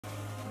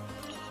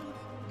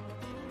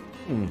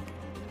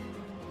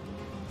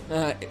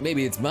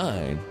Maybe it's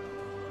mine.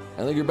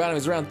 I think your bounty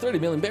was around 30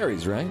 million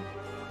berries, right?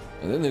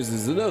 And then there's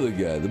this another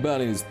guy. The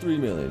bounty is 3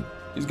 million.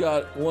 He's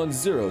got 1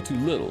 0 too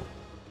little.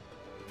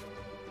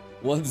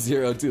 1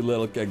 0 too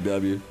little,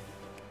 KW.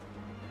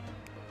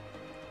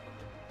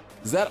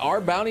 Is that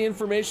our bounty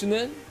information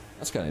then?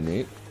 That's kind of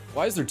neat.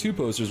 Why is there 2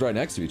 posters right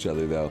next to each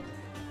other though?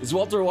 Is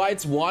Walter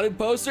White's wanted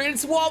poster?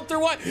 It's Walter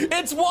White!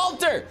 It's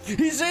Walter!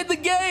 He's in the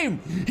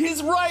game!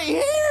 He's right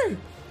here!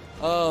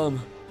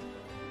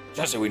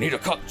 Jesse, we need a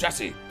cook,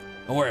 Jesse.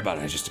 Don't worry about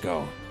it, I just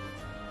go.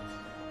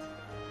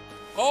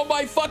 Oh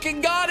my fucking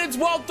god, it's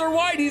Walter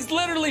White! He's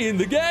literally in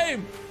the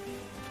game!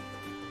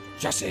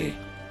 Jesse.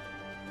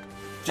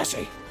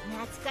 Jesse.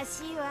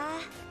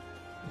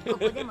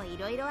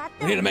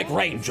 We need to make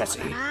rain,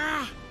 Jesse.